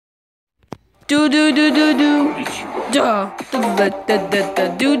Do do do do do. Da da da da da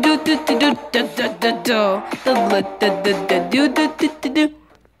do do do do do da da da da da da do do do do.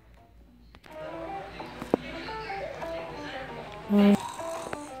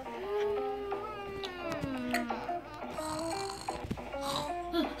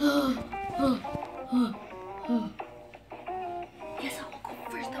 Yes, I'll go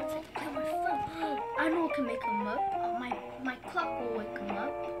first. I'm going to play my phone. I know I can make him up. My clock will wake him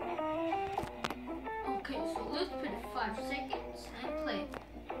up. Okay, so let's put it 5 seconds and play.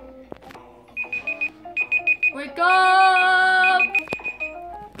 Wake up!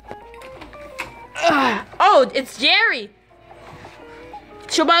 Oh, it's Jerry.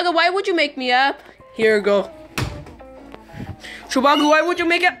 Chewbacca, why would you make me up? Here we go. Chewbacca, why would you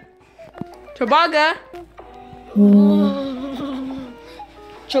make it? Chewbacca?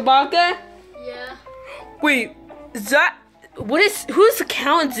 Chewbacca? Yeah. Wait, is that whose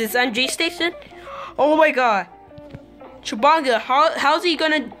account is this? On J Station? Oh my god. Chewbacca, how's he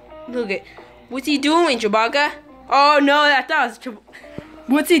gonna look at what's he doing, Chewbacca? Oh no,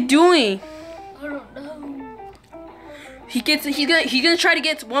 what's he doing? I don't know. He's gonna try to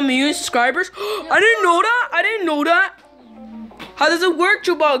get 1 million subscribers. I didn't know that. How does it work,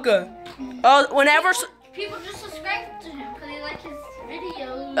 Chewbacca? Whenever People just subscribe to him because they like his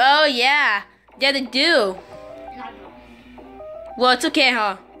videos. oh yeah, they do. And I don't. Well, it's okay,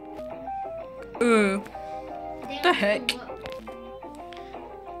 huh? The heck?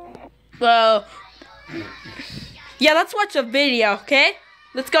 Well, yeah, let's watch the video, okay?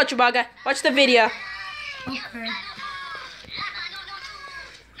 Let's go, Chewbacca. Watch the video. Okay.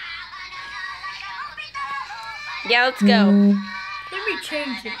 Yeah, let's go. Let me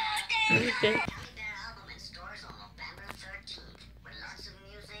change it. Okay.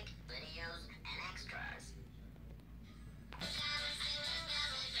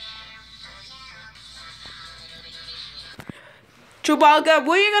 Chewbacca,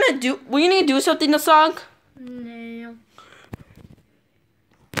 what are you gonna do? Were you gonna do something to the song? No.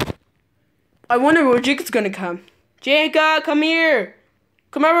 I wonder where Jacob's gonna come. Jacob, come here.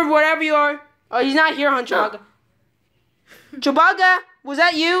 Come over, wherever you are. Oh, he's not here, huh, Chewbacca? Chewbacca, was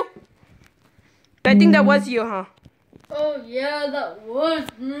that you? I think that was you, huh? Oh yeah, that was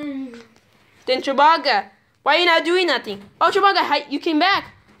me. Then Chewbacca, why are you not doing nothing? Oh, Chewbacca, hi, you came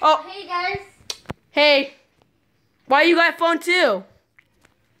back. Oh, Hey guys. hey. Why you got phone too?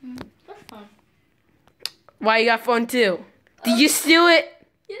 That's fun. Why you got phone too? Did you steal it?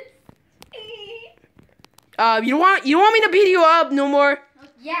 Yes. You don't want me to beat you up no more.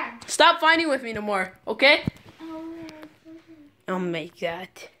 Yeah. Stop fighting with me no more, okay? Oh my god.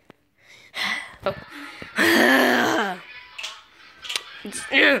 Oh.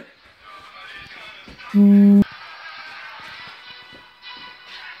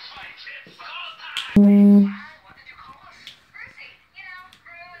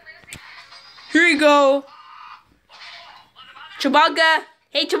 Here you go. Chewbacca.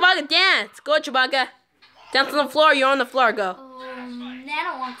 Hey, Chewbacca, dance. Go, Chewbacca. Dance on the floor. You're on the floor. Go. I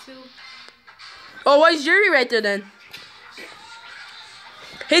don't want to. Oh, why is Jerry right there then?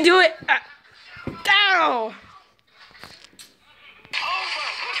 Hey, do it. Ow.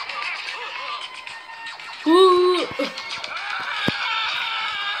 Ooh.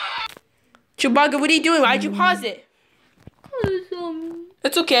 Chewbacca, what are you doing? Why'd you pause it?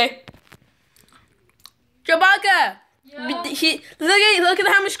 It's okay. Chewbacca. Yeah. Look at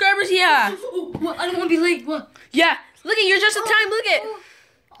how many subscribers he has. What? I don't want to be late. What? Yeah. Look at you're just in time. Look at.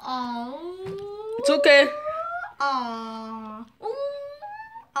 Oh. It's okay. Oh.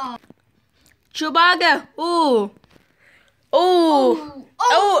 Chewbacca. Ooh. Ooh.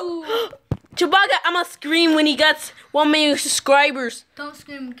 Oh. Chewbacca, I'm gonna scream when he gets 1 million subscribers. Don't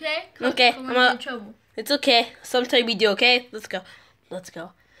scream, okay? Okay, I'm gonna get in trouble. It's okay. Sometimes we do, okay? Let's go. Let's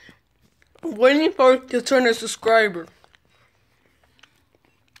go. I'm waiting for it to turn a subscriber.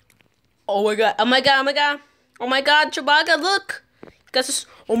 Oh my god. Oh my god. Oh my god. Oh my god, Chewbacca, look. Got this.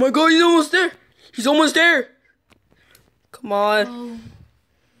 Oh my god, he's almost there. He's almost there. Come on. Oh.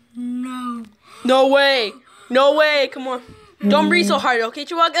 No. No way. No way. Come on. Don't breathe so hard, okay,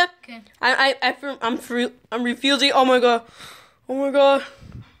 Chewbacca? Okay. I'm refusing. Oh my god. Oh my god.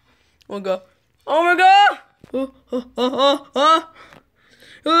 Oh my god. Oh my god.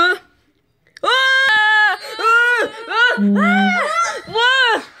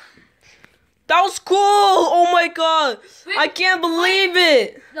 That was cool. Oh my god. I can't believe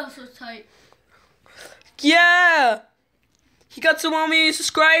it. That was so tight. Yeah. He got some 1 million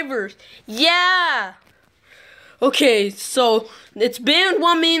subscribers. Yeah. Okay, so it's been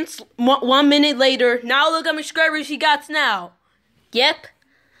 1 minute later. Now look how many subscribers he got now. Yep.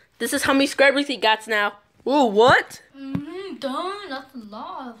 This is how many subscribers he got now. Ooh, what? Done. That's a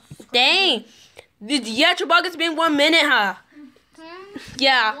lot. Dang. Yeah, Chewbacca's been 1 minute, huh? Mm-hmm.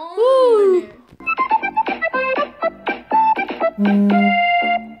 Yeah. 1 minute. Woo.